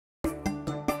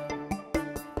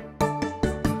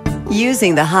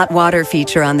Using the hot water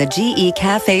feature on the GE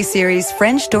Cafe Series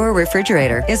French door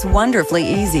refrigerator is wonderfully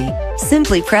easy.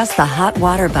 Simply press the hot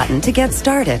water button to get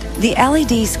started. The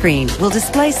LED screen will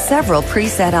display several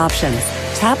preset options.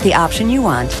 Tap the option you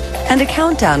want, and a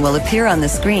countdown will appear on the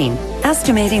screen,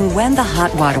 estimating when the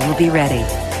hot water will be ready.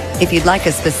 If you'd like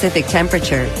a specific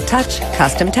temperature, touch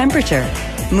Custom Temperature.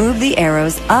 Move the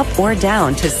arrows up or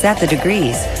down to set the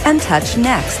degrees, and touch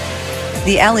Next.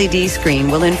 The LED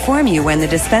screen will inform you when the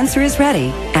dispenser is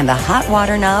ready, and the hot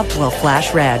water knob will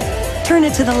flash red. Turn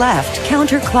it to the left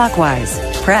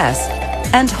counterclockwise, press,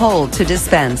 and hold to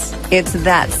dispense. It's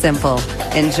that simple.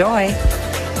 Enjoy!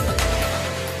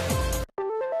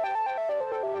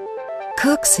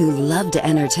 Cooks who love to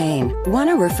entertain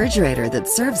want a refrigerator that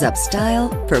serves up style,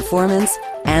 performance,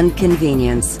 and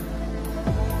convenience.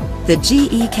 The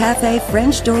GE Cafe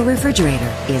French door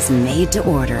refrigerator is made to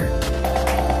order.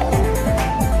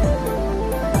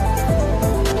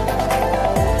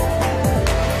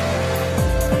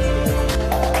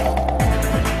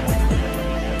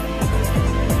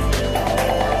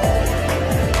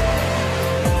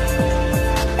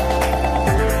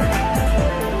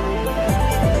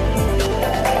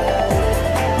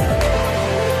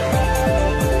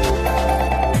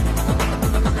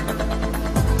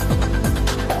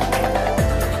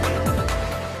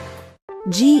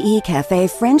 GE Cafe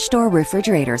French door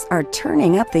refrigerators are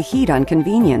turning up the heat on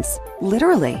convenience,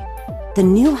 literally. The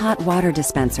new hot water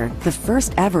dispenser, the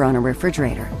first ever on a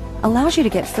refrigerator, allows you to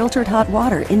get filtered hot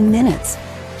water in minutes.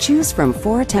 Choose from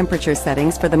 4 temperature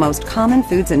settings for the most common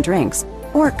foods and drinks,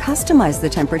 or customize the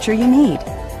temperature you need.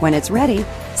 When it's ready,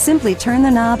 simply turn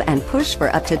the knob and push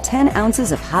for up to 10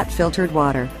 ounces of hot filtered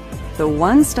water. The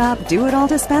one-stop do-it-all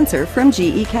dispenser from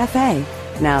GE Cafe.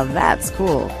 Now that's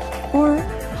cool. Or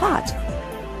hot.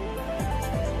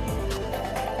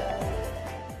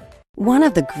 One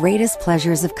of the greatest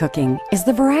pleasures of cooking is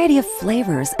the variety of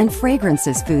flavors and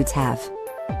fragrances foods have.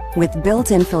 With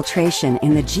built-in filtration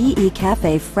in the GE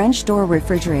Cafe French door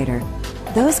refrigerator,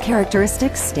 those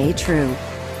characteristics stay true.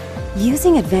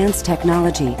 Using advanced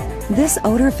technology, this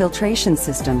odor filtration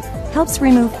system helps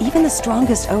remove even the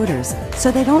strongest odors so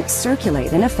they don't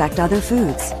circulate and affect other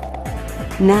foods.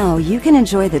 Now you can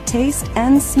enjoy the taste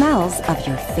and smells of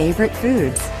your favorite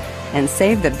foods and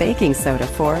save the baking soda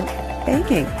for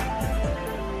baking.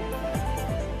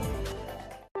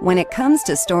 When it comes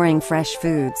to storing fresh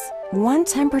foods, one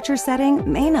temperature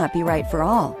setting may not be right for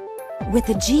all. With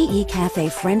the GE Cafe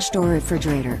French door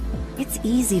refrigerator, it's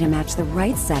easy to match the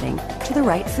right setting to the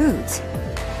right foods.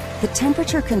 The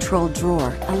temperature-controlled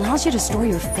drawer allows you to store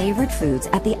your favorite foods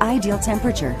at the ideal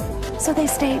temperature, so they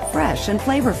stay fresh and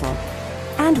flavorful.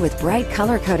 And with bright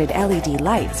color-coded LED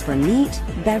lights for meat,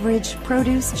 beverage,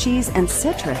 produce, cheese, and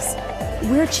citrus,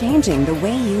 we're changing the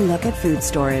way you look at food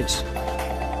storage.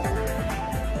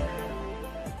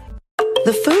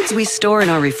 The foods we store in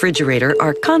our refrigerator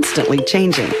are constantly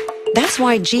changing. That's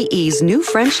why GE's new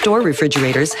French door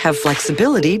refrigerators have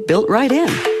flexibility built right in.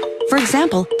 For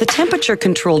example, the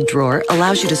temperature-controlled drawer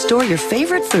allows you to store your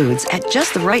favorite foods at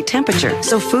just the right temperature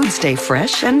so foods stay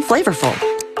fresh and flavorful.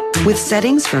 With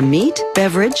settings for meat,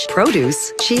 beverage,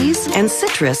 produce, cheese, and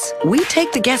citrus, we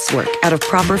take the guesswork out of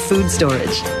proper food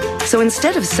storage. So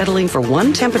instead of settling for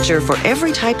one temperature for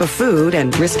every type of food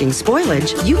and risking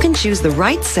spoilage, you can choose the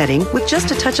right setting with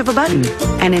just a touch of a button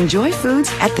and enjoy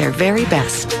foods at their very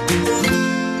best.